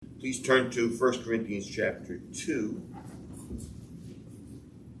Please turn to 1 Corinthians chapter 2.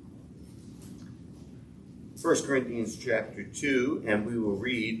 1 Corinthians chapter 2, and we will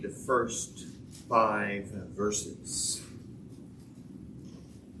read the first 5 verses.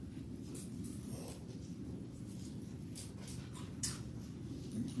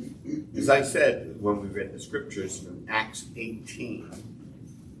 As I said when we read the scriptures from Acts 18,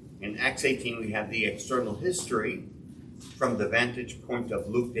 in Acts 18 we have the external history from the vantage point of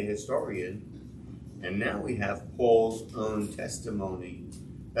Luke the historian, and now we have Paul's own testimony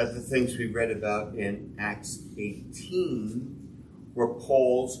that the things we read about in Acts 18 were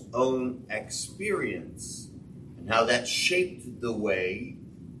Paul's own experience and how that shaped the way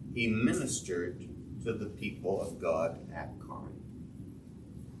he ministered to the people of God at Corinth.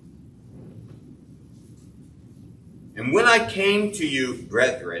 And when I came to you,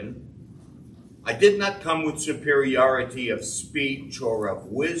 brethren, I did not come with superiority of speech or of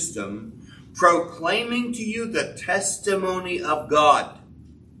wisdom, proclaiming to you the testimony of God.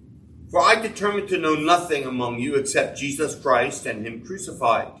 For I determined to know nothing among you except Jesus Christ and him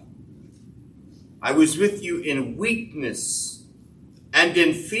crucified. I was with you in weakness and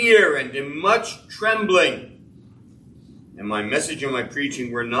in fear and in much trembling. And my message and my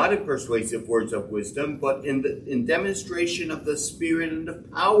preaching were not in persuasive words of wisdom, but in demonstration of the Spirit and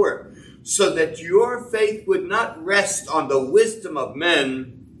of power, so that your faith would not rest on the wisdom of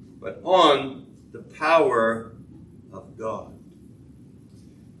men, but on the power of God.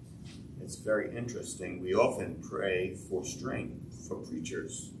 It's very interesting. We often pray for strength for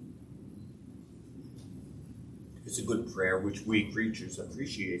preachers. It's a good prayer which we preachers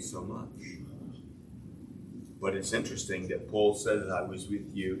appreciate so much. But it's interesting that Paul says, I was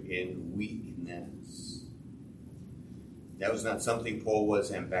with you in weakness. That was not something Paul was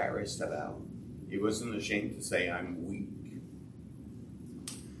embarrassed about. He wasn't ashamed to say, I'm weak.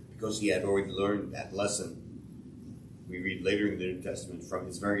 Because he had already learned that lesson. We read later in the New Testament from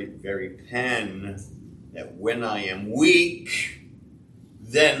his very, very pen that when I am weak,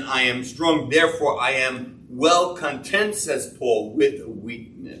 then I am strong. Therefore, I am well content, says Paul, with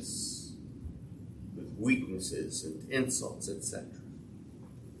weakness, with weaknesses and insults, etc.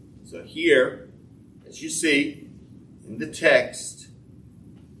 So here, as you see in the text,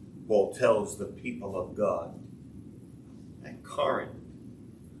 Paul tells the people of God at Corinth,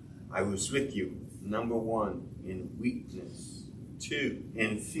 I was with you, number 1, in weakness, 2,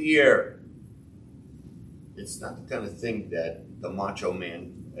 in fear. It's not the kind of thing that the macho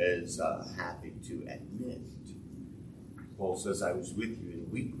man is happy to admit. Paul says, I was with you in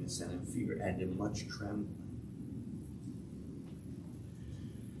weakness and in fear and in much trembling.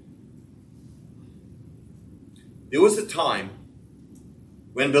 There was a time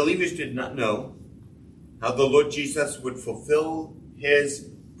when believers did not know how the Lord Jesus would fulfill his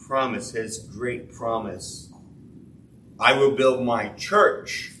promise, his great promise. I will build my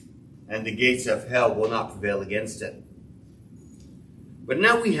church, and the gates of hell will not prevail against it. But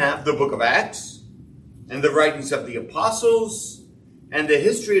now we have the book of Acts, and the writings of the apostles, and the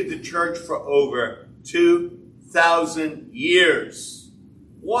history of the church for over 2,000 years.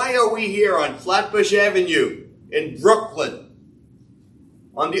 Why are we here on Flatbush Avenue in Brooklyn,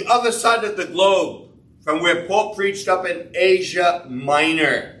 on the other side of the globe from where Paul preached up in Asia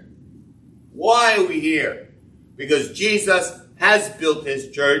Minor? Why are we here? Because Jesus has built his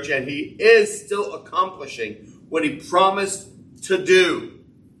church and he is still accomplishing what he promised to do.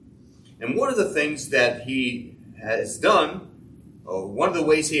 And one of the things that he has done, or one of the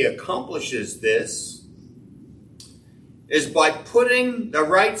ways he accomplishes this, is by putting the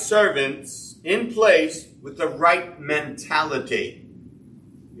right servants in place with the right mentality.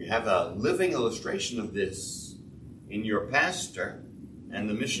 You have a living illustration of this in your pastor and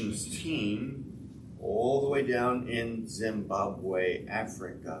the missions team all the way down in Zimbabwe,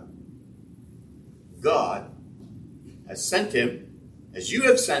 Africa. God has sent him, as you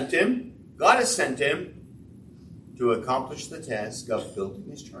have sent him, God has sent him to accomplish the task of building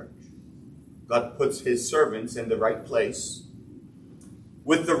his church. God puts his servants in the right place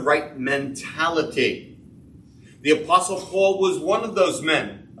with the right mentality. The Apostle Paul was one of those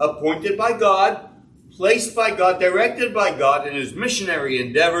men, appointed by God, placed by God, directed by God in his missionary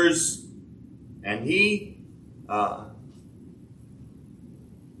endeavors. And he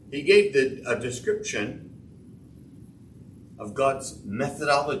gave a description of God's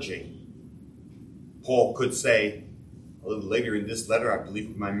methodology. Paul could say, a little later in this letter, I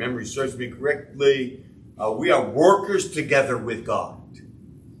believe if my memory serves me correctly, we are workers together with God.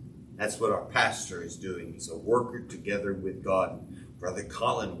 That's what our pastor is doing. He's a worker together with God. Brother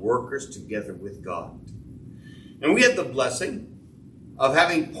Colin, workers together with God. And we had the blessing of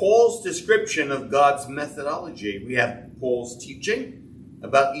having Paul's description of God's methodology. We have Paul's teaching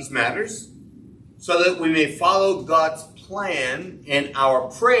about these matters so that we may follow God's plan in our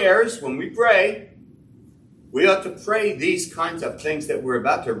prayers. When we pray, we ought to pray these kinds of things that we're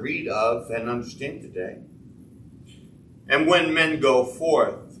about to read of and understand today. And when men go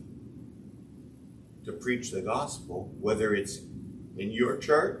forth to preach the gospel, whether it's in your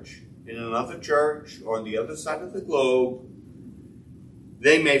church, in another church, or on the other side of the globe,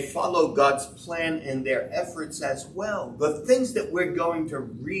 they may follow God's plan in their efforts as well. The things that we're going to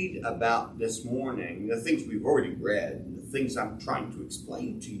read about this morning, the things we've already read, the things I'm trying to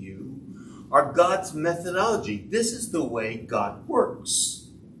explain to you, are God's methodology. This is the way God works.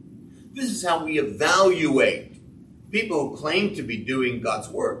 This is how we evaluate people who claim to be doing God's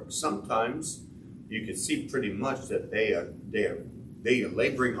work. Sometimes you can see pretty much that they are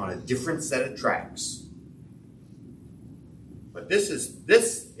laboring on a different set of tracks. But this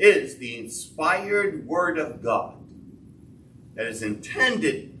is the inspired Word of God that is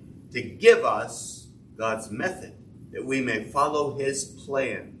intended to give us God's method, that we may follow His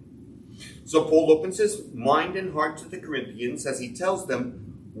plan. So Paul opens his mind and heart to the Corinthians as he tells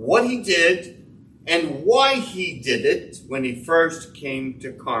them what he did and why he did it when he first came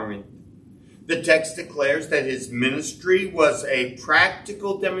to Corinth. The text declares that his ministry was a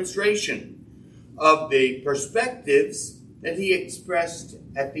practical demonstration of the perspectives that he expressed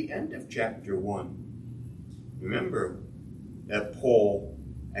at the end of chapter 1. Remember that Paul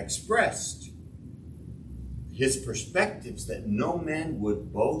expressed his perspectives that no man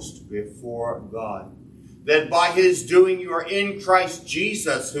would boast before God. That by his doing you are in Christ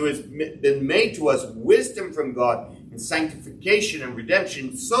Jesus, who has been made to us wisdom from God and sanctification and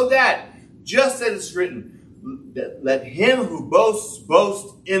redemption, so that, just as it's written, let him who boasts,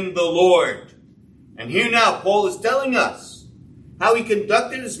 boast in the Lord. And here now, Paul is telling us how he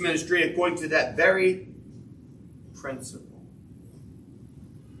conducted his ministry according to that very principle.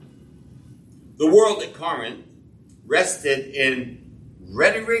 The world at Corinth rested in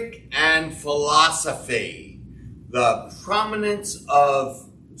rhetoric and philosophy, the prominence of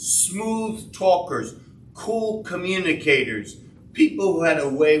smooth talkers, cool communicators, people who had a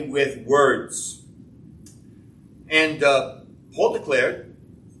way with words. And Paul declared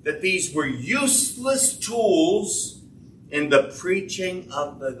that these were useless tools in the preaching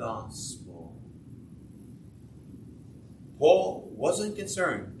of the gospel. Paul wasn't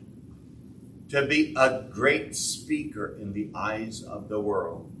concerned to be a great speaker in the eyes of the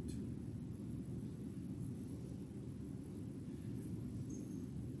world.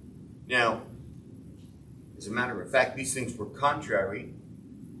 Now, as a matter of fact, these things were contrary.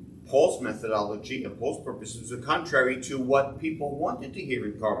 Paul's methodology and Paul's purposes are contrary to what people wanted to hear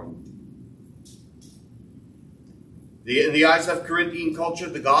in Corinth. In the eyes of Corinthian culture,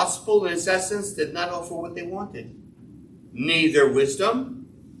 the gospel, in its essence, did not offer what they wanted. Neither wisdom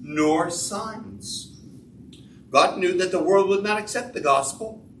nor signs. God knew that the world would not accept the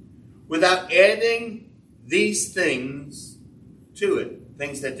gospel without adding these things to it,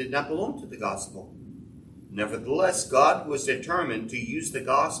 things that did not belong to the gospel. Nevertheless, God was determined to use the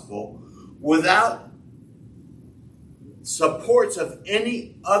gospel without supports of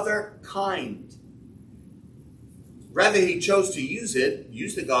any other kind. Rather, he chose to use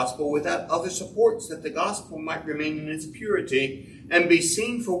the gospel without other supports, that the gospel might remain in its purity and be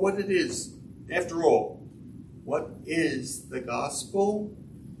seen for what it is. After all, what is the gospel?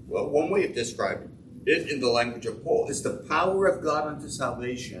 Well, one way of describing it in the language of Paul is the power of God unto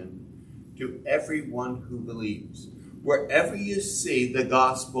salvation to everyone who believes. Wherever you see the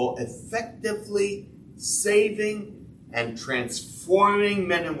gospel effectively saving and transforming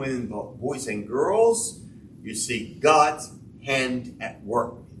men and women, boys and girls, you see God's hand at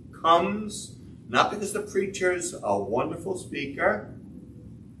work. It comes not because the preacher's a wonderful speaker,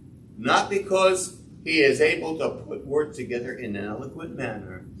 not because he is able to put words together in an eloquent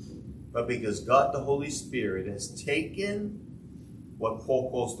manner, but because God, the Holy Spirit, has taken what Paul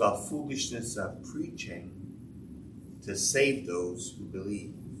calls the foolishness of preaching to save those who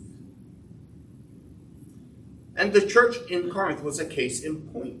believe. And the church in Corinth was a case in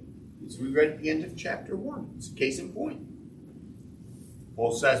point. As we read at the end of chapter 1, it's a case in point.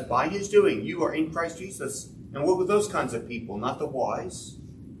 Paul says, by his doing, you are in Christ Jesus. And what were those kinds of people? Not the wise,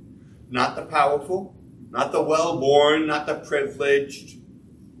 not the powerful, not the well-born, not the privileged,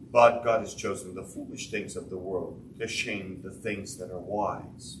 but God has chosen the foolish things of the world to shame the things that are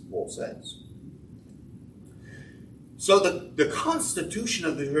wise, Paul says. So the constitution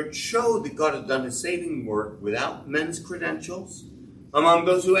of the church showed that God had done his saving work without men's credentials, among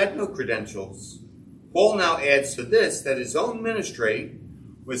those who had no credentials. Paul now adds to this that his own ministry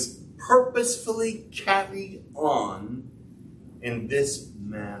was purposefully carried on in this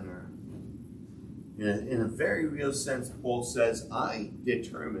manner. In a very real sense, Paul says, I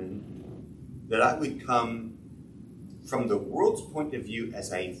determined that I would come from the world's point of view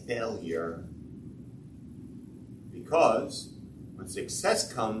as a failure, because when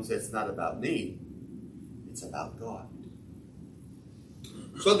success comes, it's not about me, it's about God.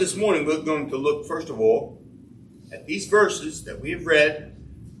 So this morning we're going to look, first of all, at these verses that we have read,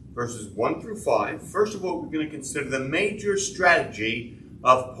 verses 1 through 5. First of all, we're going to consider the major strategy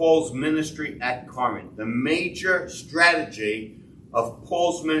of Paul's ministry at Corinth. The major strategy of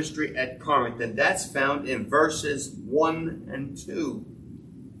Paul's ministry at Corinth, and that's found in verses 1 and 2.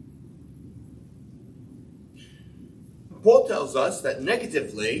 Paul tells us that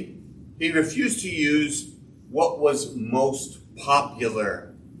negatively, he refused to use what was most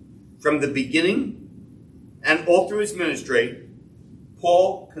popular. From the beginning and all through his ministry,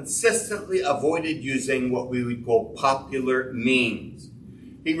 Paul consistently avoided using what we would call popular means.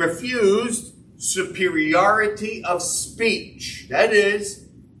 He refused superiority of speech. That is,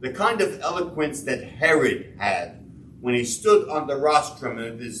 the kind of eloquence that Herod had when he stood on the rostrum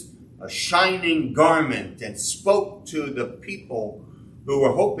of his shining garment and spoke to the people who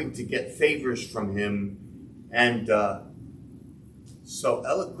were hoping to get favors from him. And so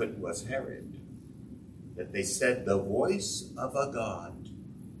eloquent was Herod that they said the voice of a god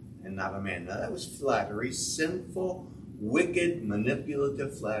and not a man. Now that was flattery, sinful, wicked,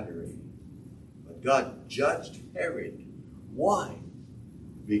 manipulative flattery. But God judged Herod. Why?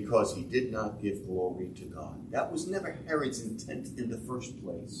 Because he did not give glory to God. That was never Herod's intent in the first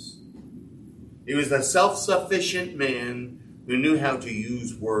place. He was a self-sufficient man who knew how to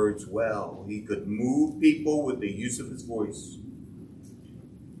use words well. He could move people with the use of his voice.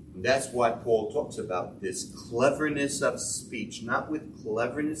 And that's why Paul talks about this cleverness of speech, not with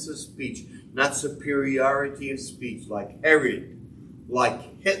cleverness of speech, not superiority of speech, like Herod,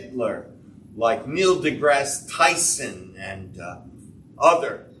 like Hitler, like Neil deGrasse Tyson, and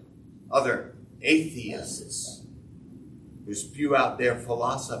other atheists who spew out their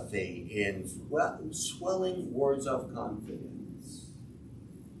philosophy in swelling words of confidence.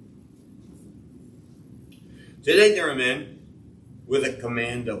 Today there are men with a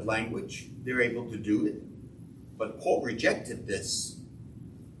command of language. They're able to do it. But Paul rejected this.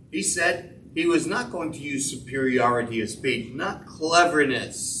 He said he was not going to use superiority of speech, not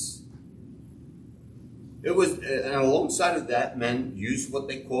cleverness. It was, and alongside of that, men used what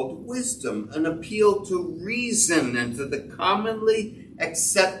they called wisdom, an appeal to reason and to the commonly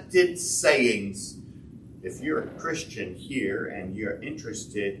accepted sayings. If you're a Christian here and you're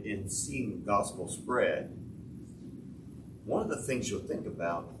interested in seeing the gospel spread, one of the things you'll think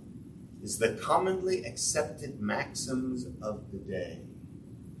about is the commonly accepted maxims of the day.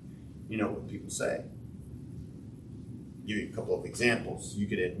 You know what people say. I'll give you a couple of examples. You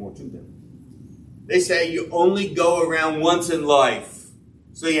could add more to them. They say you only go around once in life,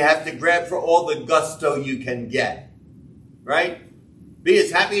 so you have to grab for all the gusto you can get. Right? Be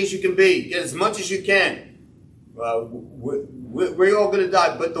as happy as you can be. Get as much as you can. We're all going to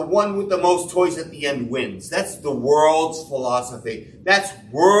die, but the one with the most toys at the end wins. That's the world's philosophy. That's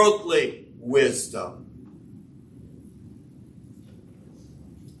worldly wisdom.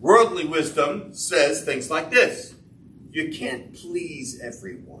 Worldly wisdom says things like this. You can't please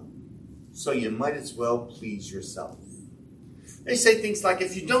everyone, so you might as well please yourself. They say things like,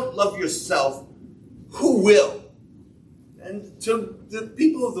 if you don't love yourself, who will? And to the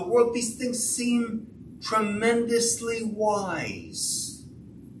people of the world, these things seem tremendously wise.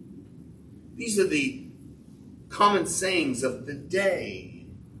 These are the common sayings of the day.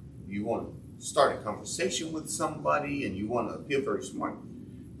 You want to start a conversation with somebody and you want to appear very smart,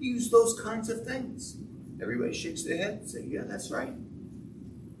 you use those kinds of things. Everybody shakes their head and say, yeah, that's right.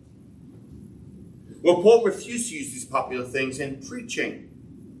 Well, Paul refused to use these popular things in preaching.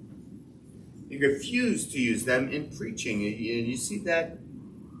 He refused to use them in preaching. And you see that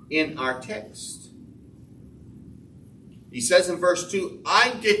in our text. He says in verse 2,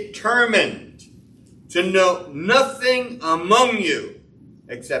 I determined to know nothing among you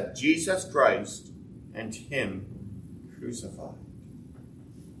except Jesus Christ and Him crucified.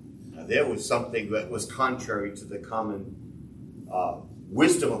 Now, there was something that was contrary to the common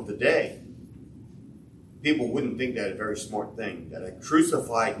wisdom of the day. People wouldn't think that a very smart thing, that a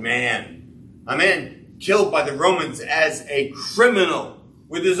crucified man, a man killed by the Romans as a criminal,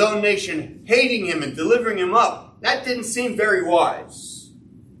 with his own nation hating him and delivering him up, that didn't seem very wise.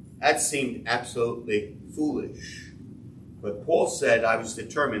 That seemed absolutely foolish. But Paul said, I was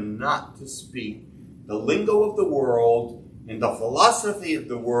determined not to speak the lingo of the world, in the philosophy of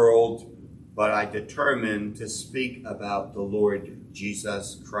the world, but I determined to speak about the Lord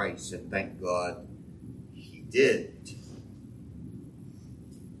Jesus Christ. And thank God he did.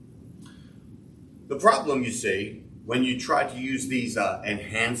 The problem, you see, when you try to use these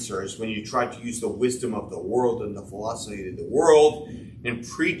enhancers, when you try to use the wisdom of the world and the philosophy of the world in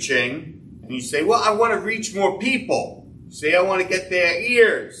preaching, and you say, well, I want to reach more people. See, I want to get their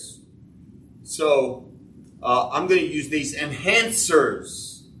ears. So I'm going to use these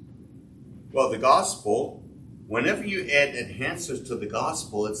enhancers. Well, the gospel, whenever you add enhancers to the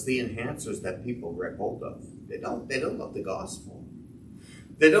gospel, it's the enhancers that people grab hold of. They don't love the gospel.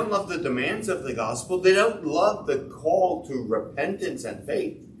 They don't love the demands of the gospel. They don't love the call to repentance and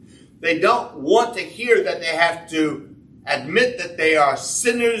faith. They don't want to hear that they have to admit that they are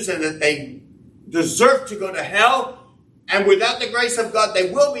sinners and that they deserve to go to hell. And without the grace of God,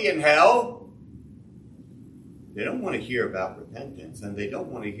 they will be in hell. They don't want to hear about repentance, and they don't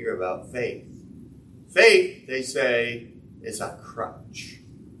want to hear about faith. Faith, they say, is a crutch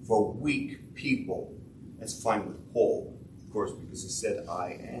for weak people. That's fine with Paul, of course, because he said,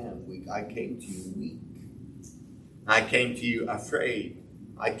 I am weak. I came to you weak. I came to you afraid.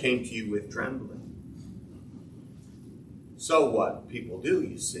 I came to you with trembling. So what people do,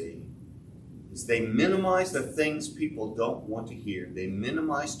 you see, is they minimize the things people don't want to hear. They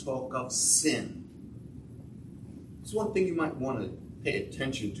minimize talk of sin. It's one thing you might want to pay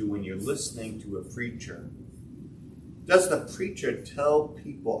attention to when you're listening to a preacher. Does the preacher tell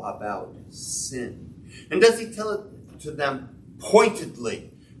people about sin? And does he tell it to them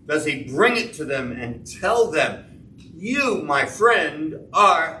pointedly? Does he bring it to them and tell them, you, my friend,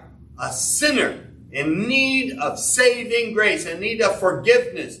 are a sinner in need of saving grace, in need of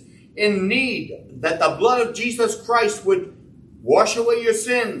forgiveness, in need that the blood of Jesus Christ would wash away your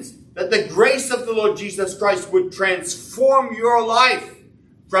sins, that the grace of the Lord Jesus Christ would transform your life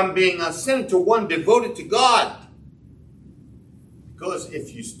from being a sinner to one devoted to God. Because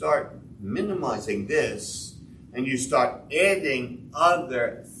if you start minimizing this and you start adding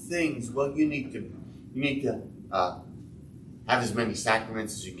other things, well, you need to have as many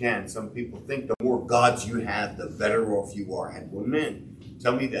sacraments as you can. Some people think the more gods you have, the better off you are. I had one man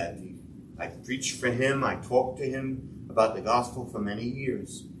tell me that. I preached for him. I talked to him about the gospel for many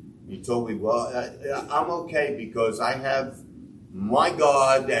years. He told me, well, I'm okay because I have my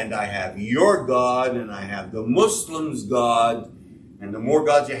God and I have your God and I have the Muslims' God. And the more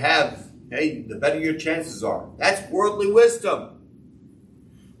gods you have, hey, the better your chances are. That's worldly wisdom.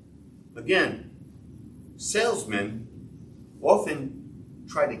 Again, salesmen often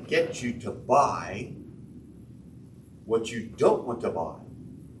try to get you to buy what you don't want to buy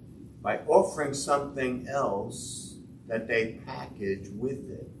by offering something else that they package with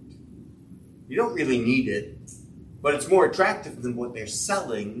it. You don't really need it, but it's more attractive than what they're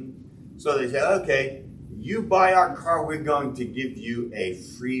selling. So they say, okay, you buy our car, we're going to give you a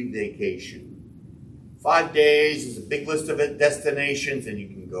free vacation. 5 days, there's a big list of destinations, and you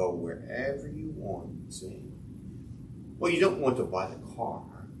can go wherever you want. See? Well, you don't want to buy the car,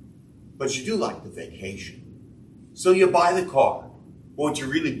 but you do like the vacation. So you buy the car. But what you're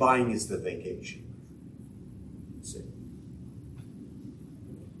really buying is the vacation. See?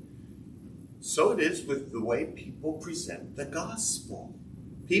 So it is with the way people present the gospel.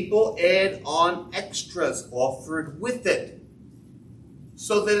 People add on extras offered with it.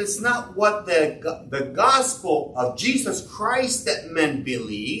 So that it's not what the gospel of Jesus Christ that men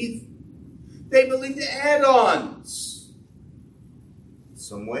believe. They believe the add-ons. In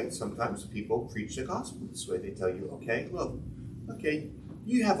some way, sometimes people preach the gospel this way. They tell you, okay, look,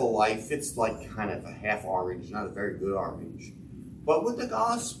 you have a life. It's like kind of a half orange, not a very good orange. But with the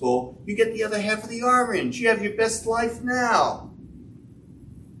gospel, you get the other half of the orange. You have your best life now.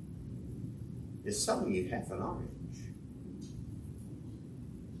 They're selling you half an orange,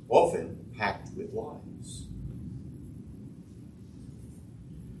 often packed with lies.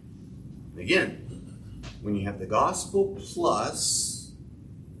 Again, when you have the gospel plus,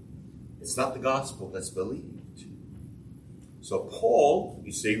 it's not the gospel that's believed. So Paul,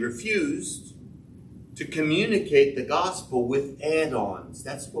 you see, refused to communicate the gospel with add-ons.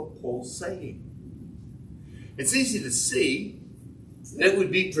 That's what Paul's saying. It's easy to see that it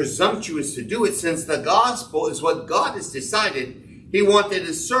would be presumptuous to do it, since the gospel is what God has decided He wanted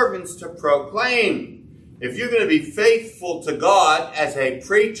His servants to proclaim. If you're going to be faithful to God as a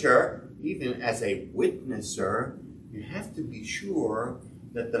preacher, even as a witnesser, you have to be sure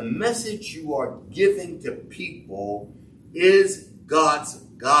that the message you are giving to people is God's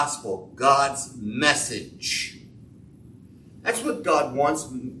gospel, God's message. That's That's what God wants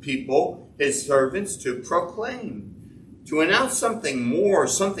people, his servants, to proclaim. To announce something more,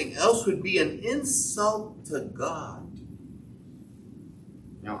 something else would be an insult to God.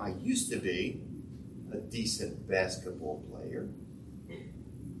 Now, I used to be a decent basketball player.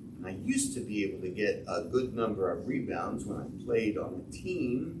 And I used to be able to get a good number of rebounds when I played on a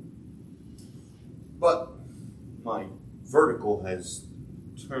team. But my vertical has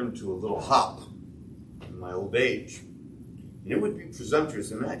turned to a little hop in my old age. And it would be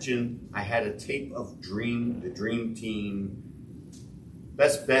presumptuous. Imagine I had a tape of the Dream Team,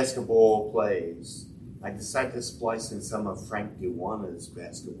 best basketball plays. I decided to splice in some of Frank Duana's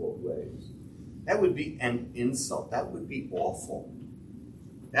basketball plays. That would be an insult. That would be awful.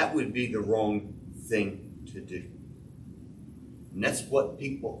 That would be the wrong thing to do. And that's what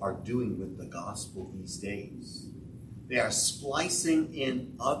people are doing with the gospel these days. They are splicing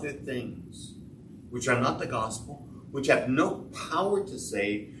in other things, which are not the gospel, which have no power to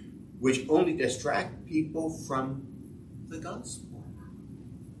save, which only distract people from the gospel.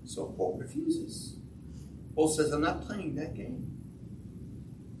 So Paul refuses. Paul says, I'm not playing that game.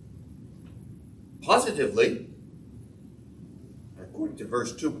 Positively, according to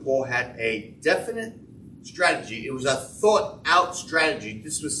verse 2, Paul had a definite strategy. It was a thought-out strategy.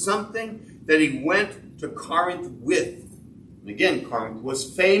 This was something that he went to Corinth with. And again, Corinth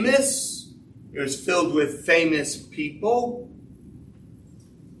was famous. It was filled with famous people.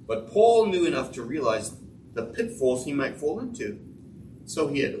 But Paul knew enough to realize the pitfalls he might fall into. So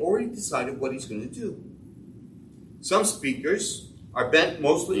he had already decided what he's going to do. Some speakers are bent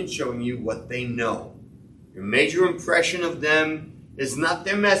mostly in showing you what they know. Your major impression of them is not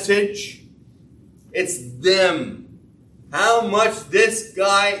their message. It's them. How much this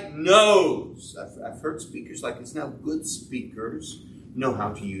guy knows. I've heard speakers like this now. Good speakers know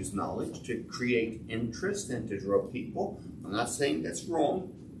how to use knowledge to create interest and to draw people. I'm not saying that's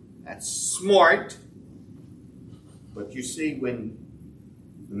wrong. That's smart. But you see, when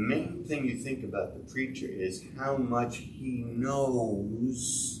the main thing you think about the preacher is how much he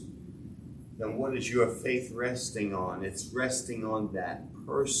knows, then what is your faith resting on? It's resting on that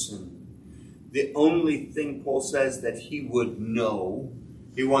person. The only thing Paul says that he would know,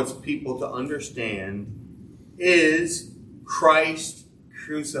 he wants people to understand, is Christ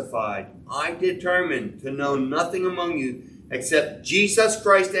crucified. I determined to know nothing among you except Jesus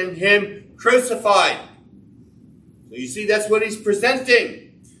Christ and him crucified. So you see, that's what he's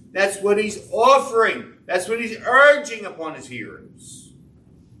presenting. That's what he's offering. That's what he's urging upon his hearers.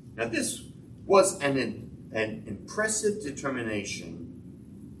 Now this was an impressive determination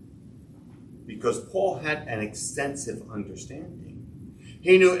because Paul had an extensive understanding.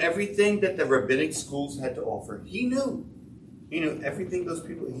 He knew everything that the rabbinic schools had to offer. He knew everything those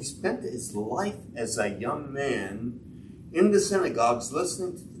people. He spent his life as a young man in the synagogues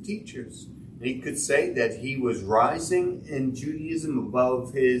listening to the teachers. And he could say that he was rising in Judaism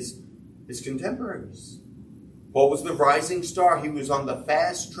above his contemporaries. Paul was the rising star. He was on the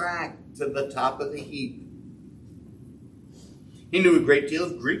fast track to the top of the heap. He knew a great deal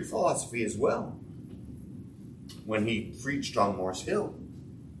of Greek philosophy as well. When he preached on Mars Hill,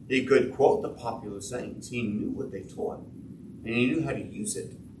 he could quote the popular sayings. He knew what they taught, and he knew how to use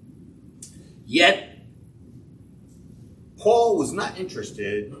it. Yet, Paul was not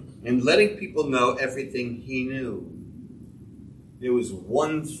interested in letting people know everything he knew. There was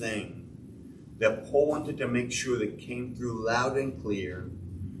one thing that Paul wanted to make sure that came through loud and clear.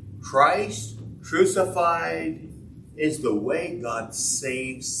 Christ crucified is the way God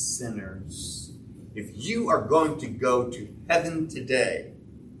saves sinners. If you are going to go to heaven today,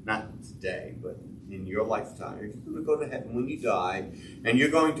 not today, but in your lifetime, if you're going to go to heaven when you die, and you're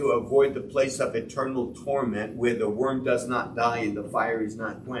going to avoid the place of eternal torment where the worm does not die and the fire is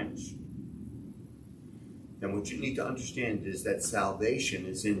not quenched, then what you need to understand is that salvation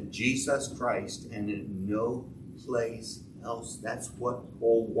is in Jesus Christ and in no place else. That's what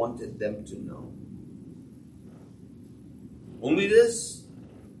Paul wanted them to know. Only this?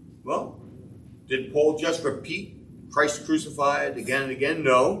 Well, did Paul just repeat Christ crucified again and again?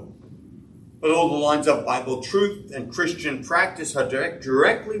 No. But all the lines of Bible truth and Christian practice are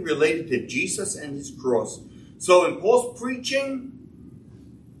directly related to Jesus and his cross. So in Paul's preaching,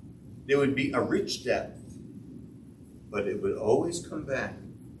 there would be a rich depth, but it would always come back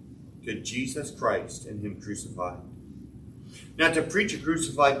to Jesus Christ and him crucified. Now, to preach a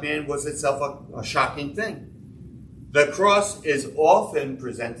crucified man was itself a shocking thing. The cross is often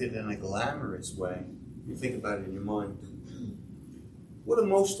presented in a glamorous way. You think about it in your mind. What are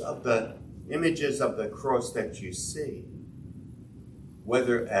most of the images of the cross that you see?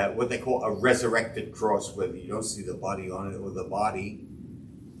 whether what they call a resurrected cross, whether you don't see the body on it or the body.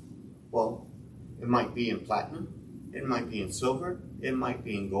 Well, it might be in platinum, it might be in silver, it might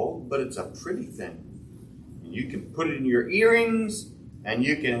be in gold, but it's a pretty thing. And you can put it in your earrings, and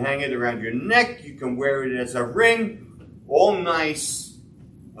you can hang it around your neck, you can wear it as a ring, all nice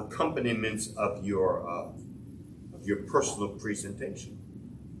accompaniments of your personal presentation.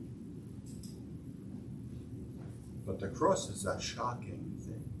 But the cross is a shocking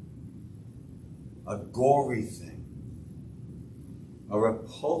thing, a gory thing, a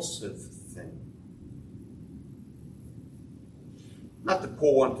repulsive thing. Not that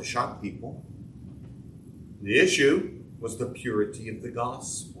Paul wanted to shock people. The issue was the purity of the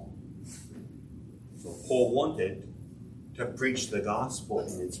gospel. So Paul wanted to preach the gospel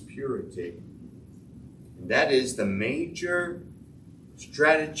in its purity. And that is the major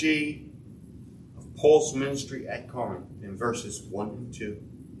strategy of Paul's ministry at Corinth in verses 1 and 2.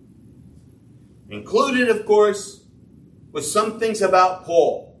 Included, of course, was some things about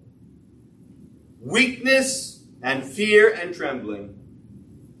Paul. Weakness and fear and trembling.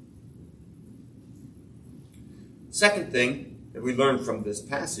 Second thing that we learn from this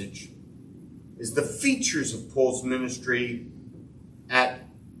passage is the features of Paul's ministry at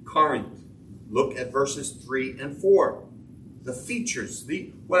Corinth. Look at verses 3 and 4. The features,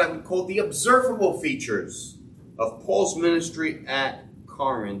 what I would call the observable features of Paul's ministry at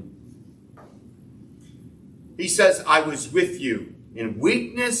Corinth. He says, I was with you in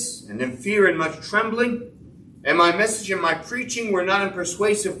weakness and in fear and much trembling, and my message and my preaching were not in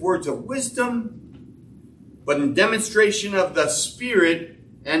persuasive words of wisdom, but in demonstration of the Spirit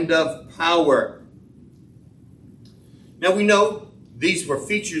and of power. Now we know these were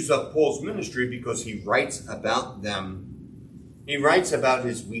features of Paul's ministry because he writes about them. He writes about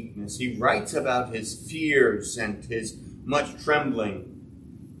his weakness. He writes about his fears and his much trembling.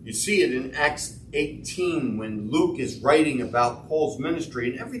 You see it in Acts 18 when Luke is writing about Paul's ministry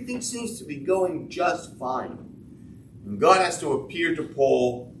and everything seems to be going just fine. And God has to appear to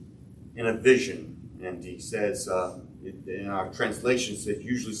Paul in a vision. And he says, in our translations, it's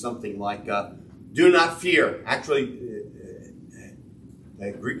usually something like, do not fear. Actually,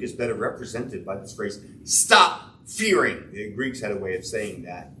 the Greek is better represented by this phrase, stop fearing. The Greeks had a way of saying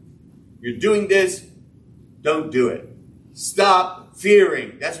that. You're doing this, don't do it. Stop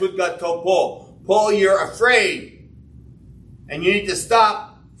fearing. That's what God told Paul. Paul, you're afraid. And you need to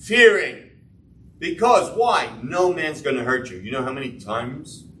stop fearing. Because, why? No man's going to hurt you. You know how many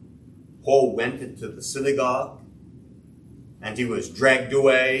times Paul went into the synagogue and he was dragged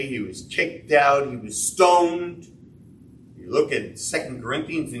away, he was kicked out, he was stoned. You look at 2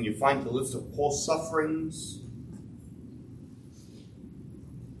 Corinthians and you find the list of Paul's sufferings.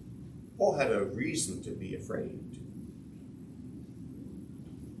 Paul had a reason to be afraid.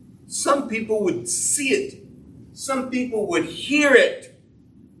 Some people would see it. Some people would hear it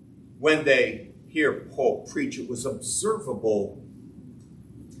when they hear Paul preach. It was observable.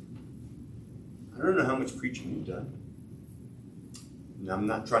 I don't know how much preaching you've done. And I'm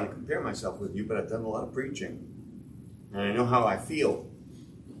not trying to compare myself with you, but I've done a lot of preaching. And I know how I feel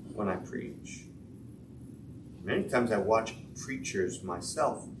when I preach. Many times I watch preachers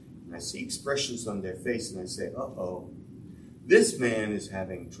myself, and I see expressions on their face, and I say, uh-oh, this man is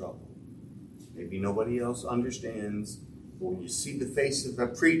having trouble. Maybe nobody else understands, but when you see the face of a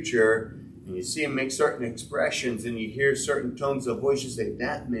preacher, and you see him make certain expressions, and you hear certain tones of voice, you say,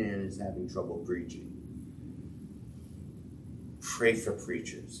 that man is having trouble preaching. Pray for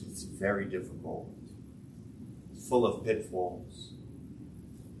preachers. It's very difficult. It's full of pitfalls.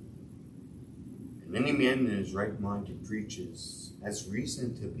 And any man in his right mind who preaches has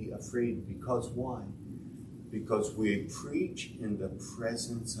reason to be afraid. Because why? Because we preach in the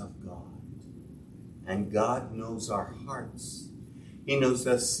presence of God. And God knows our hearts. He knows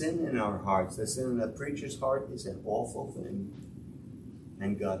the sin in our hearts. The sin in the preacher's heart is an awful thing.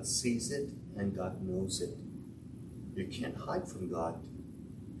 And God sees it and God knows it. You can't hide from God.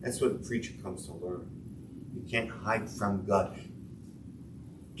 That's what a preacher comes to learn. You can't hide from God.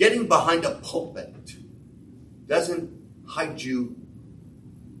 Getting behind a pulpit doesn't hide you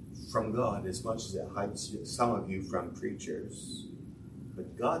from God as much as it hides some of you from preachers.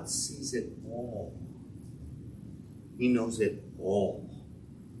 But God sees it all. He knows it all.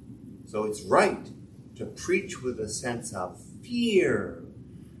 So it's right to preach with a sense of fear.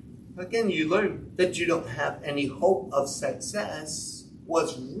 Again, you learn that you don't have any hope of success.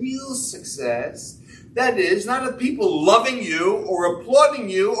 What's real success? That is, not of people loving you or applauding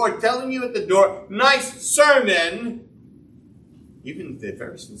you or telling you at the door, nice sermon, even if they're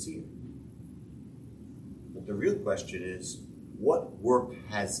very sincere. But the real question is, what work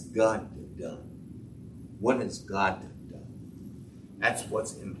has God done? What has God done? That's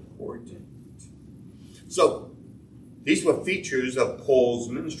what's important. So, these were features of Paul's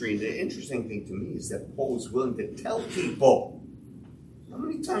ministry. And the interesting thing to me is that Paul was willing to tell people. How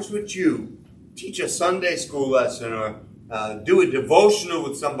many times would you teach a Sunday school lesson or do a devotional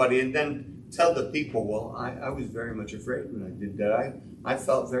with somebody and then tell the people, well, I was very much afraid when I did that. I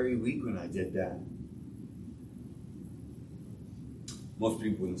felt very weak when I did that. Most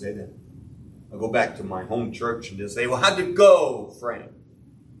people wouldn't say that. I'll go back to my home church and just say, well, how'd it go, friend?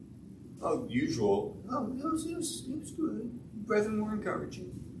 Oh, usual. Oh, it was good. Brethren were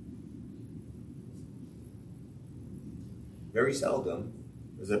encouraging. Very seldom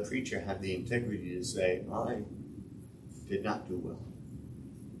does a preacher have the integrity to say, I did not do well.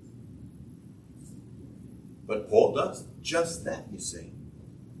 But Paul does just that, you see.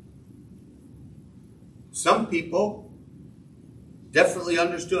 Some people definitely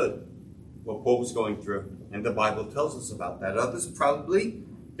understood what Paul was going through, and the Bible tells us about that. Others probably,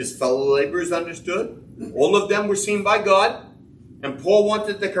 his fellow laborers, understood. All of them were seen by God, and Paul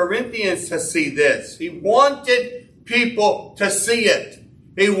wanted the Corinthians to see this. He wanted people to see it.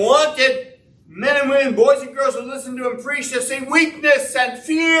 He wanted men and women, boys and girls who listened to him preach to see weakness and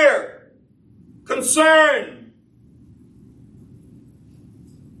fear, concern.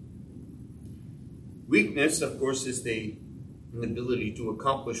 Weakness, of course, is the inability to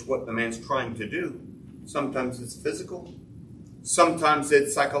accomplish what the man's trying to do. Sometimes it's physical. Sometimes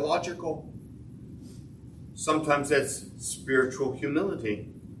it's psychological. Sometimes it's spiritual humility.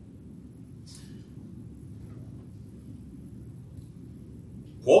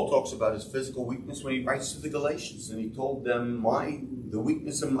 Paul talks about his physical weakness when he writes to the Galatians, and he told them, the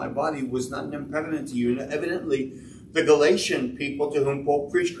weakness of my body was not an impediment to you. And evidently, the Galatian people to whom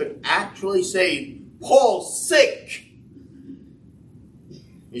Paul preached could actually say, Paul's sick.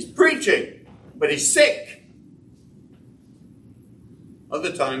 He's preaching, but he's sick.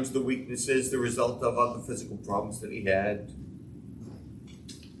 Other times, the weakness is the result of other physical problems that he had.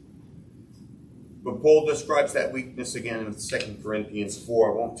 But Paul describes that weakness again in 2 Corinthians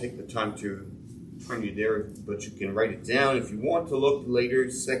 4. I won't take the time to turn you there, but you can write it down if you want to look later.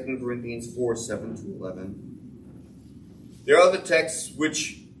 2 Corinthians 4, 7 to 11. There are other texts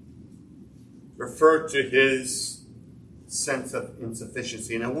which refer to his sense of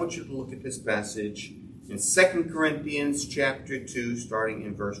insufficiency. And I want you to look at this passage in 2 Corinthians chapter 2, starting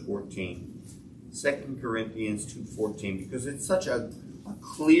in verse 14. 2 Corinthians 2:14, because it's such a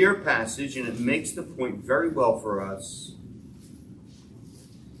clear passage and it makes the point very well for us.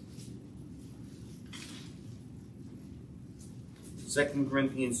 Second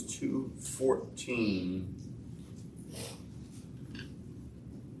Corinthians 2:14.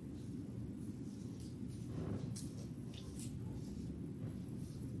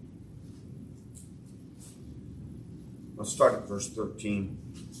 I'll start at verse 13.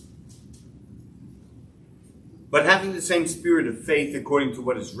 But having the same spirit of faith according to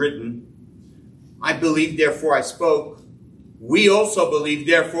what is written, I believe, therefore I spoke. We also believe,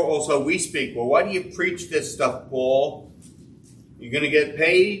 therefore also we speak. Well, why do you preach this stuff, Paul? You're going to get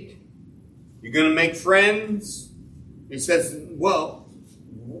paid? You're going to make friends? He says, well,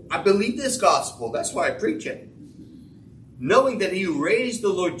 I believe this gospel. That's why I preach it. Knowing that he who raised the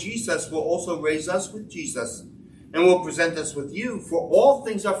Lord Jesus will also raise us with Jesus and will present us with you. For all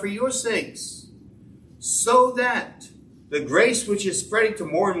things are for your sakes, so that the grace which is spreading to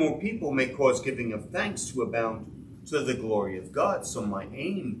more and more people may cause giving of thanks to abound to the glory of God. So my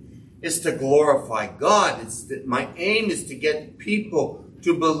aim is to glorify God. My aim is to get people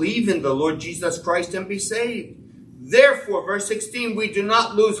to believe in the Lord Jesus Christ and be saved. Therefore, verse 16, we do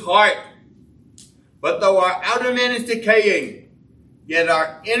not lose heart. But though our outer man is decaying, yet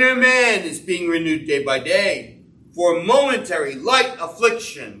our inner man is being renewed day by day. For momentary light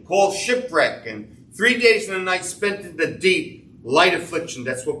affliction, called shipwreck, and 3 days and a night spent in the deep, light affliction.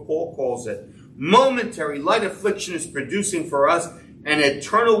 That's what Paul calls it. Momentary light affliction is producing for us an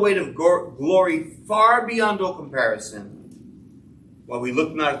eternal weight of glory far beyond all comparison. While we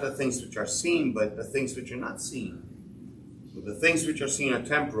look not at the things which are seen, but the things which are not seen. For the things which are seen are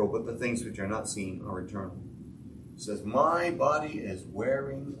temporal, but the things which are not seen are eternal. It says, my body is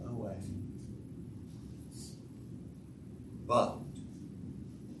wearing away, but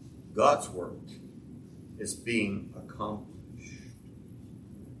God's work is being accomplished.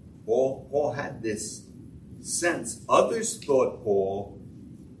 Paul had this sense. Others thought Paul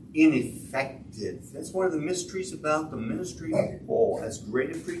ineffective. That's one of the mysteries about the ministry of Paul. As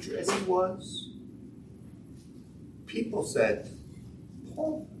great a preacher as he was, people said,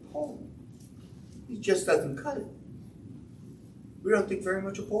 Paul, he just doesn't cut it. We don't think very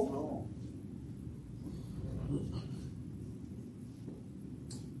much of Paul at all.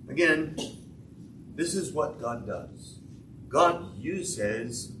 Again, this is what God does. God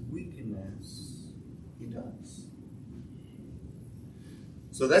uses weakness. He does.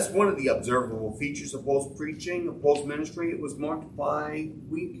 So that's one of the observable features of Paul's preaching, of Paul's ministry. It was marked by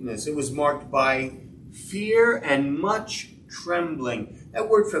weakness. It was marked by fear and much trembling. That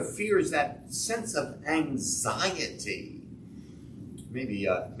word for fear is that sense of anxiety. Maybe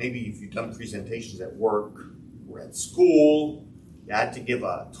if you've done presentations at work or at school, you had to give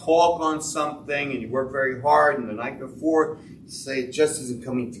a talk on something and you work very hard, and the night before you say it just isn't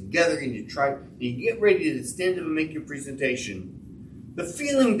coming together, and you get ready to stand up and make your presentation. The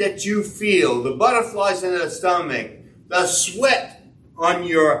feeling that you feel, the butterflies in the stomach, the sweat on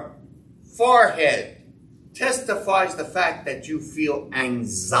your forehead, testifies the fact that you feel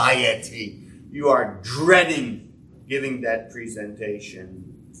anxiety. You are dreading giving that presentation.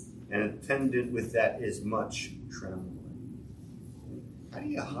 And attendant with that is much trembling. How do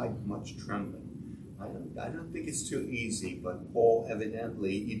you hide much trembling? I don't think it's too easy, but Paul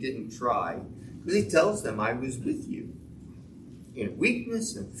evidently, he didn't try. Because he tells them, I was with you in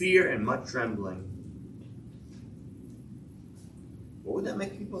weakness and fear and much trembling. What would that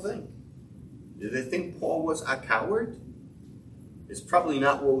make people think? Did they think Paul was a coward? It's probably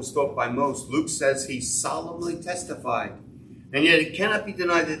not what was thought by most. Luke says he solemnly testified. And yet it cannot be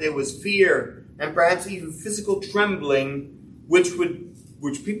denied that there was fear and perhaps even physical trembling which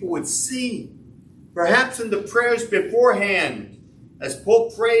people would see. Perhaps in the prayers beforehand, as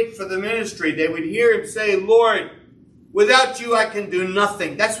Paul prayed for the ministry, they would hear him say, Lord, without you I can do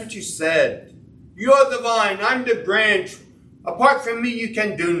nothing. That's what you said. You're the vine, I'm the branch. Apart from me you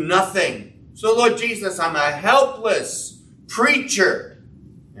can do nothing. So Lord Jesus, I'm a helpless preacher,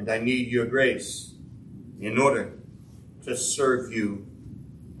 and I need your grace in order to serve you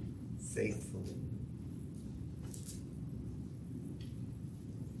faithfully.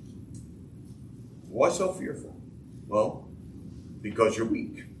 Why so fearful? Well, because you're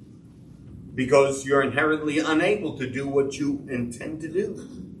weak. Because you're inherently unable to do what you intend to do.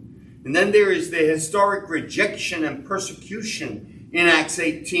 And then there is the historic rejection and persecution in Acts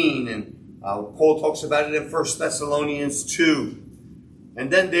 18. And Paul talks about it in 1 Thessalonians 2. And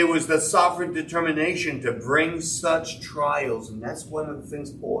then there was the sovereign determination to bring such trials. And that's one of the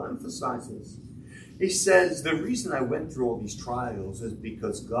things Paul emphasizes. He says, the reason I went through all these trials is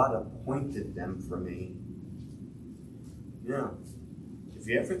because God appointed them for me. Now, if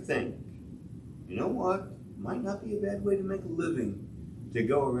you ever think, you know what, it might not be a bad way to make a living to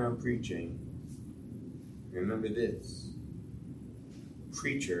go around preaching, remember this.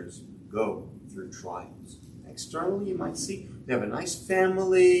 Preachers go through trials. Externally, you might see they have a nice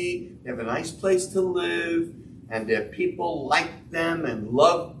family, they have a nice place to live, and their people like them and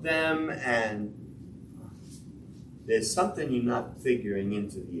love them, and there's something you're not figuring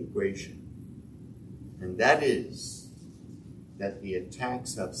into the equation. And that is that the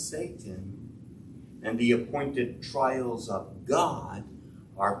attacks of Satan and the appointed trials of God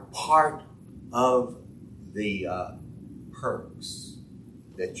are part of the perks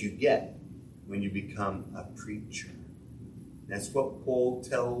that you get when you become a preacher. That's what Paul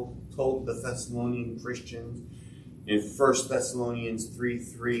told the Thessalonian Christians. In 1 Thessalonians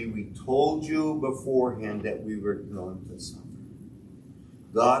 3:3, we told you beforehand that we were going to suffer.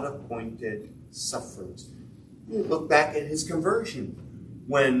 God appointed sufferings. You look back at his conversion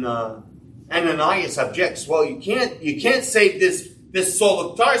when Ananias objects. Well, you can't save this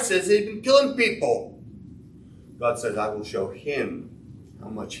Saul of Tarsus. He's been killing people. God says, I will show him how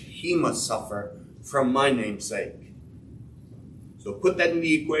much he must suffer from my name's sake. So put that in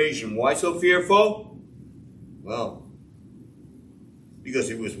the equation. Why so fearful? Well, because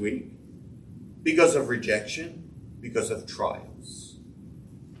he was weak, because of rejection, because of trials.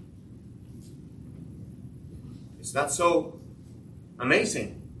 It's not so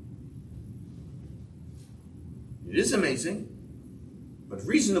amazing. It is amazing, but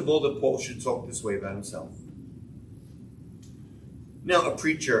reasonable that Paul should talk this way about himself. Now, a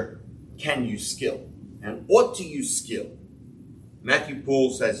preacher can use skill and ought to use skill. Matthew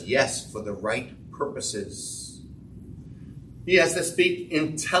Poole says yes for the right purposes. He has to speak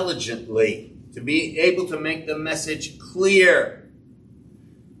intelligently to be able to make the message clear.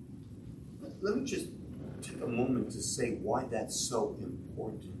 Let me just take a moment to say why that's so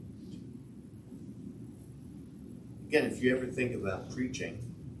important. Again, if you ever think about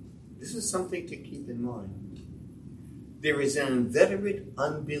preaching, this is something to keep in mind. There is an inveterate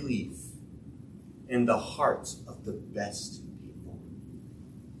unbelief in the hearts of the best people.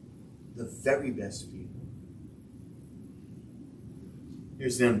 The very best people.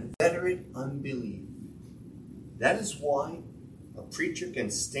 There's an inveterate unbelief. That is why a preacher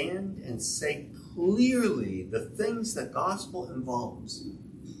can stand and say clearly the things the gospel involves.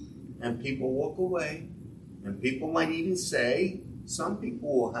 And people walk away, and people might even say, some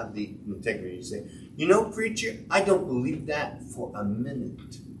people will have the integrity to say, you know, preacher, I don't believe that for a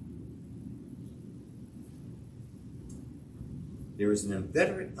minute. There is an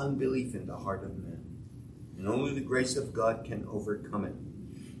inveterate unbelief in the heart of man, and only the grace of God can overcome it.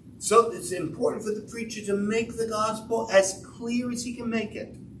 So it's important for the preacher to make the gospel as clear as he can make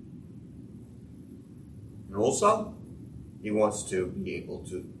it. And also, he wants to be able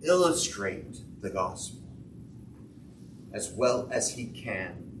to illustrate the gospel as well as he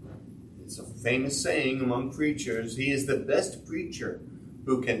can. It's a famous saying among preachers, he is the best preacher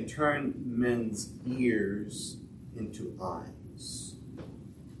who can turn men's ears into eyes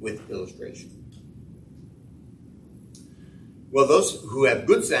with illustration. Well, those who have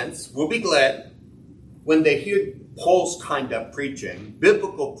good sense will be glad when they hear Paul's kind of preaching,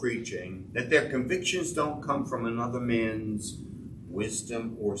 biblical preaching, that their convictions don't come from another man's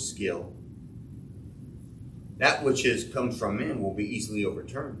wisdom or skill. That which comes from man will be easily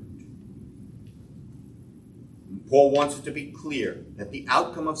overturned. Paul wants it to be clear that the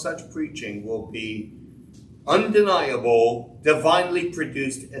outcome of such preaching will be undeniable, divinely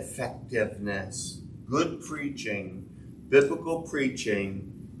produced effectiveness. Good preaching, biblical preaching,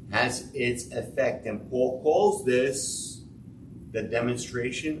 has its effect. And Paul calls this the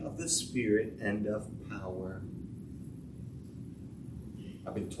demonstration of the Spirit and of power.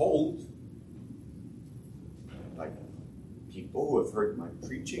 I've been told by people who have heard my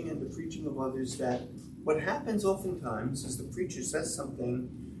preaching and the preaching of others that what happens oftentimes is the preacher says something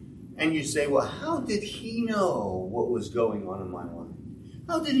and you say, well, how did he know what was going on in my life?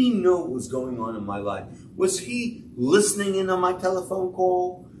 How did he know what was going on in my life? Was he listening in on my telephone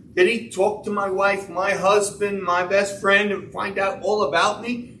call? Did he talk to my wife, my husband, my best friend, and find out all about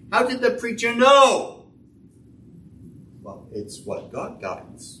me? How did the preacher know? Well, it's what God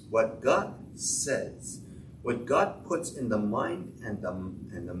guides, what God says, what God puts in the mind and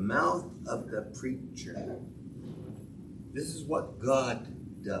the mouth of the preacher. This is what God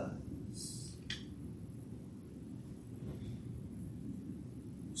does.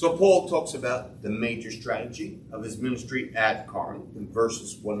 So Paul talks about the major strategy of his ministry at Corinth in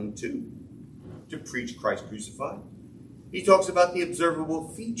verses 1 and 2, to preach Christ crucified. He talks about the observable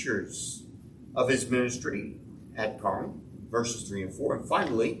features of his ministry at Corinth, verses 3 and 4. And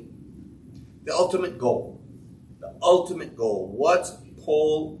finally, the ultimate goal. The ultimate goal. What's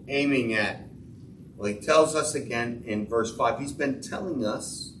Paul aiming at? Well, he tells us again in verse 5. He's been telling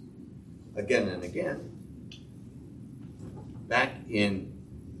us again and again back in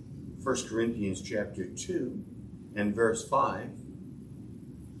 1 Corinthians chapter 2 and verse 5.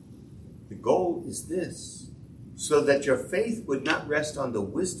 The goal is this, so that your faith would not rest on the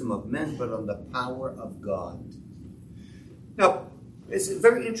wisdom of men, but on the power of God. Now, it's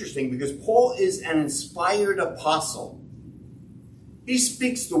very interesting because Paul is an inspired apostle. He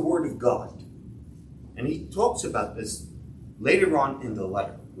speaks the word of God. And he talks about this later on in the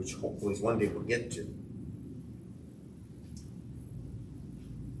letter, which hopefully one day we'll get to.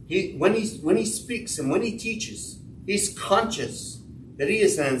 When he speaks and when he teaches, he's conscious that he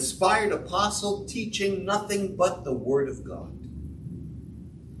is an inspired apostle teaching nothing but the word of God.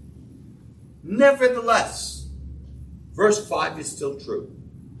 Nevertheless, verse 5 is still true.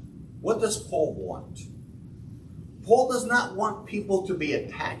 What does Paul want? Paul does not want people to be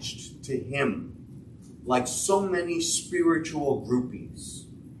attached to him like so many spiritual groupies.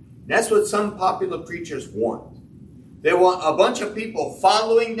 That's what some popular preachers want. They want a bunch of people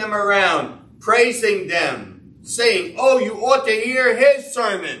following them around, praising them, saying, oh, you ought to hear his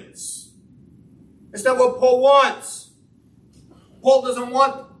sermons. That's not what Paul wants. Paul doesn't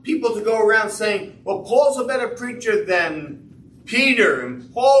want people to go around saying, well, Paul's a better preacher than Peter,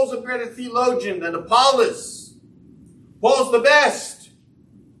 and Paul's a better theologian than Apollos. Paul's the best.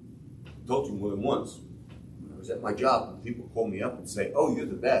 I told you more than once. When I was at my job, and people call me up and say, oh, you're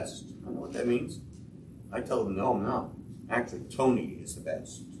the best. I know what that means. I tell them, no, I'm not. Actually, Tony is the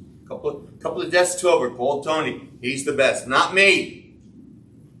best. Couple of desks over, call Tony. He's the best, not me.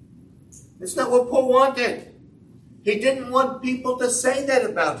 That's not what Paul wanted. He didn't want people to say that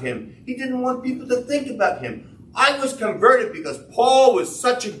about him. He didn't want people to think about him. I was converted because Paul was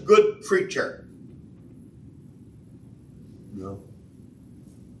such a good preacher. No.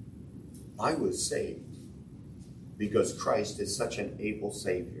 I was saved because Christ is such an able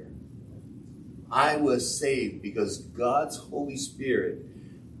Savior. I was saved because God's Holy Spirit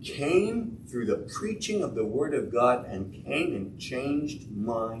came through the preaching of the Word of God and came and changed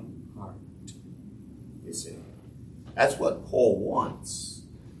my heart. You see, that's what Paul wants.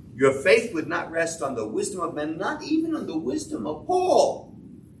 Your faith would not rest on the wisdom of men, not even on the wisdom of Paul,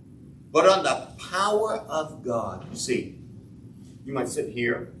 but on the power of God. You see, you might sit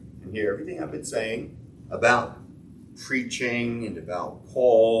here and hear everything I've been saying about preaching and about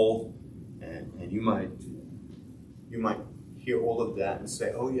Paul, and you might hear all of that and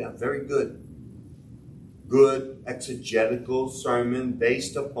say, oh yeah, very good. Good exegetical sermon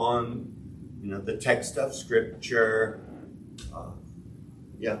based upon, the text of Scripture.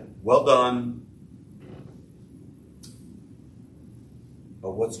 Yeah, well done.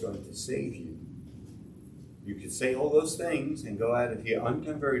 But what's going to save you? You can say all those things and go out of here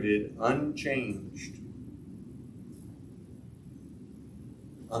unconverted, unchanged.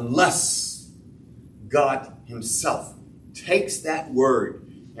 Unless God Himself takes that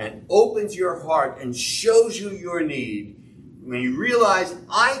word and opens your heart and shows you your need. When you realize,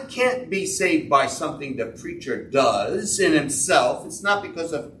 I can't be saved by something the preacher does in himself. It's not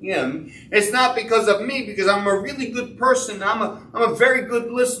because of him. It's not because of me, because I'm a really good person. I'm a very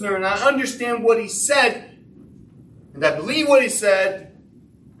good listener, and I understand what he said, and I believe what he said.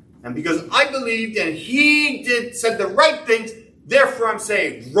 And because I believed and he said the right things, therefore I'm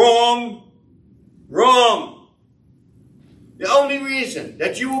saved. Wrong. Wrong. The only reason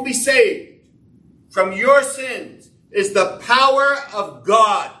that you will be saved from your sins is the power of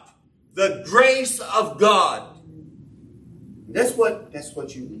God, the grace of God. That's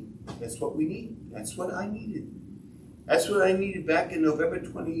what you need. That's what we need. That's what I needed. That's what I needed back in November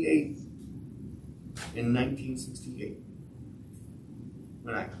 28th in 1968,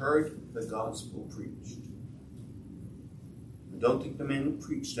 when I heard the gospel preached. I don't think the man who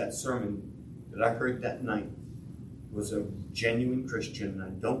preached that sermon that I heard that night was a genuine Christian. I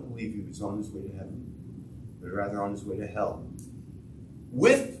don't believe he was on his way to heaven, but rather on his way to hell,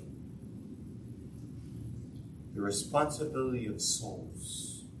 with the responsibility of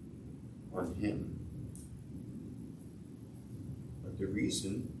souls on him. But the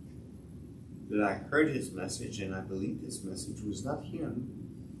reason that I heard his message and I believed his message was not him,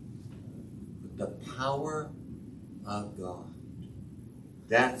 but the power of God.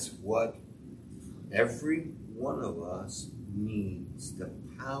 That's what every one of us needs, the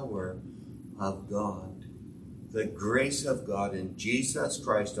power of God, the grace of God in Jesus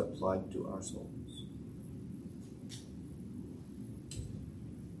Christ applied to our souls.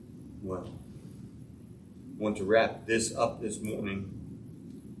 Well, I want to wrap this up this morning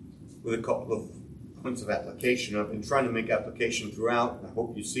with a couple of points of application. I've been trying to make application throughout. I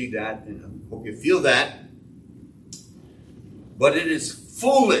hope you see that and I hope you feel that. But it is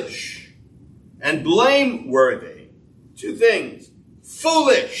foolish and blameworthy. Two things.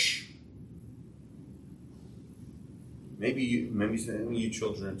 Foolish. Maybe some of you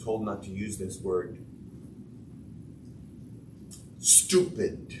children are told not to use this word.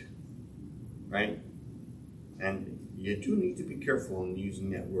 Stupid. Right? And you do need to be careful in using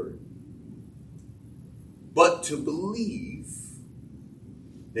that word. But to believe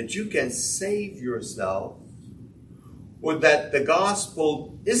that you can save yourself, or that the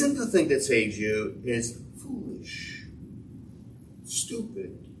gospel isn't the thing that saves you, is foolish,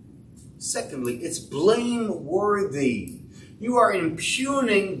 stupid. Secondly, it's blameworthy. You are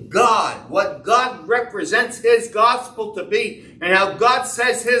impugning God, what God represents His gospel to be, and how God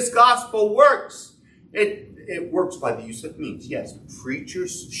says His gospel works. It works by the use of means. Yes,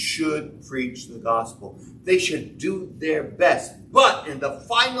 preachers should preach the gospel. They should do their best. But in the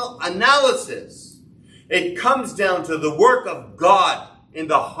final analysis, it comes down to the work of God in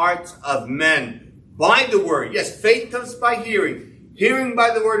the hearts of men by the word. Yes, faith comes by hearing, hearing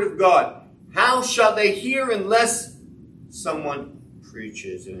by the word of God. How shall they hear unless someone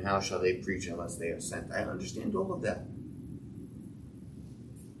preaches? And how shall they preach unless they are sent? I understand all of that.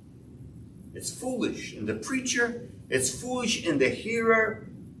 It's foolish in the preacher. It's foolish in the hearer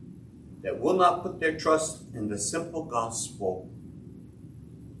that will not put their trust in the simple gospel.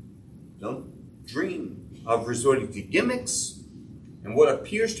 Don't dream of resorting to gimmicks and what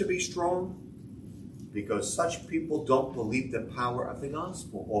appears to be strong, because such people don't believe the power of the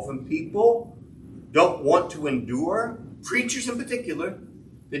gospel. Often people don't want to endure, preachers in particular,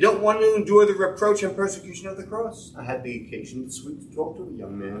 they don't want to endure the reproach and persecution of the cross. I had the occasion this week to talk to a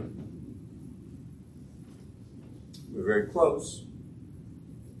young man. We were very close.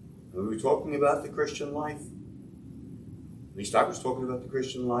 And we were talking about the Christian life. At least I was talking about the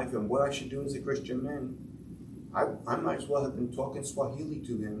Christian life and what I should do as a Christian man. I might as well have been talking Swahili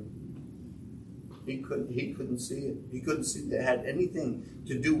to him. He couldn't see it. He couldn't see that it had anything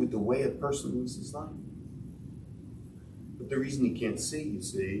to do with the way a person lives his life. But the reason he can't see, you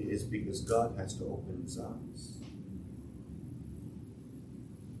see, is because God has to open his eyes.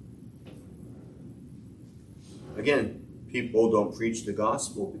 Again, people don't preach the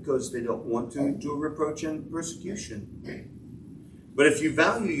gospel because they don't want to do reproach and persecution. But if you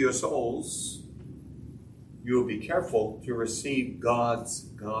value your souls, you will be careful to receive God's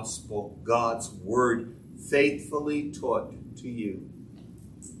gospel, God's word, faithfully taught to you.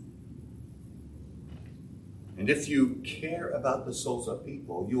 And if you care about the souls of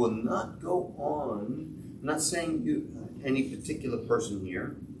people, you will not go on, I'm not saying any particular person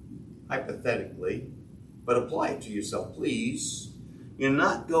here, hypothetically, but apply it to yourself, please. You'll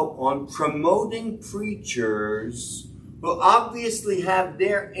not go on promoting preachers who obviously have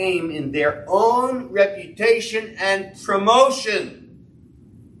their aim in their own reputation and promotion.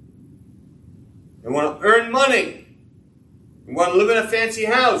 They want to earn money. They want to live in a fancy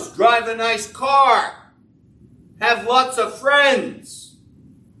house, drive a nice car, have lots of friends.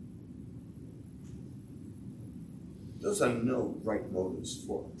 Those are no right motives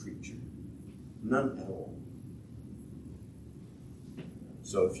for a preacher. None at all.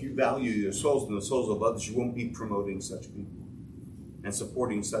 So if you value your souls and the souls of others, you won't be promoting such people and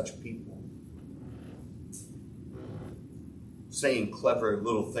supporting such people. Saying clever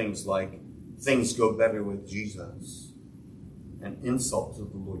little things like, things go better with Jesus, and insults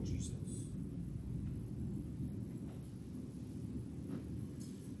of the Lord Jesus.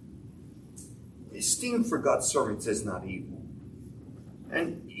 Esteem for God's servants is not evil.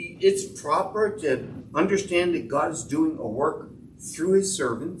 And it's proper to understand that God is doing a work through his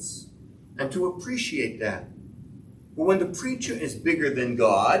servants and to appreciate that. But when the preacher is bigger than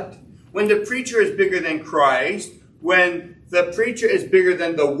God, when the preacher is bigger than Christ, when the preacher is bigger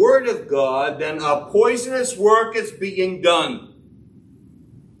than the Word of God, then a poisonous work is being done.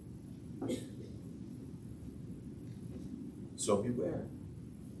 So beware.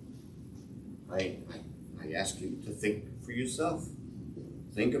 I ask you to think for yourself.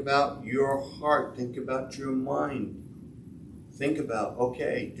 Think about your heart. Think about your mind. Think about,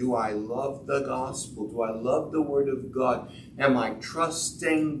 okay, do I love the gospel? Do I love the Word of God? Am I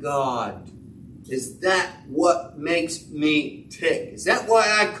trusting God? Is that what makes me tick? Is that why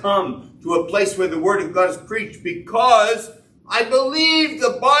I come to a place where the Word of God is preached? Because I believe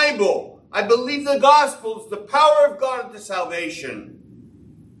the Bible. I believe the gospel is the power of God unto salvation.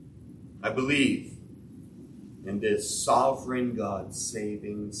 I believe in this sovereign God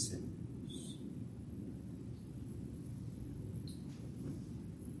saving sinners.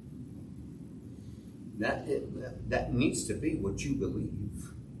 That needs to be what you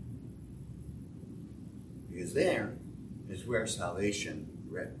believe. Because there is where salvation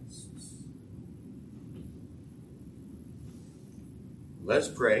rests. Let's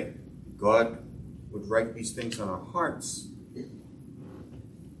pray God would write these things on our hearts,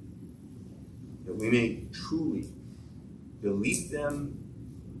 that we may truly believe them,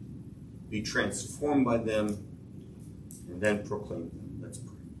 be transformed by them, and then proclaim them. Let's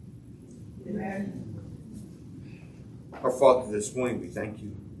pray. Amen. Our Father, this morning we thank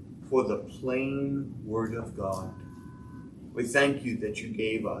you for the plain Word of God. We thank you that you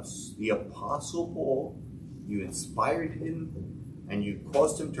gave us the Apostle Paul. You inspired him, and you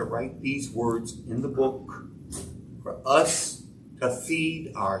caused him to write these words in the book for us to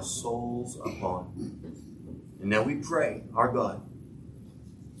feed our souls upon. And now we pray, our God,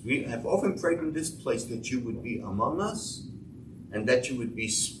 we have often prayed in this place that you would be among us and that you would be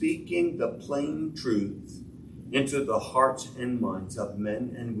speaking the plain truth into the hearts and minds of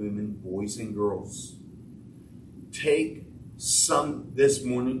men and women, boys and girls. Take some this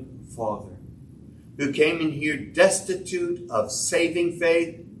morning, Father, who came in here destitute of saving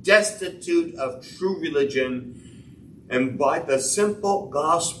faith, destitute of true religion, and by the simple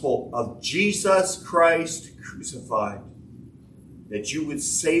gospel of Jesus Christ crucified, that you would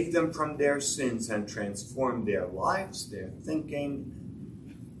save them from their sins and transform their lives, their thinking,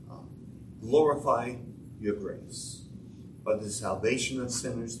 glorify your grace by the salvation of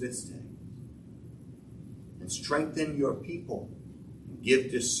sinners this day. And strengthen your people. And give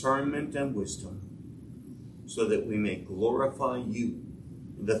discernment and wisdom so that we may glorify you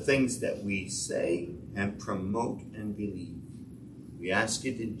in the things that we say and promote and believe. We ask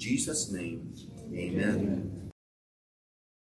it in Jesus' name. Amen.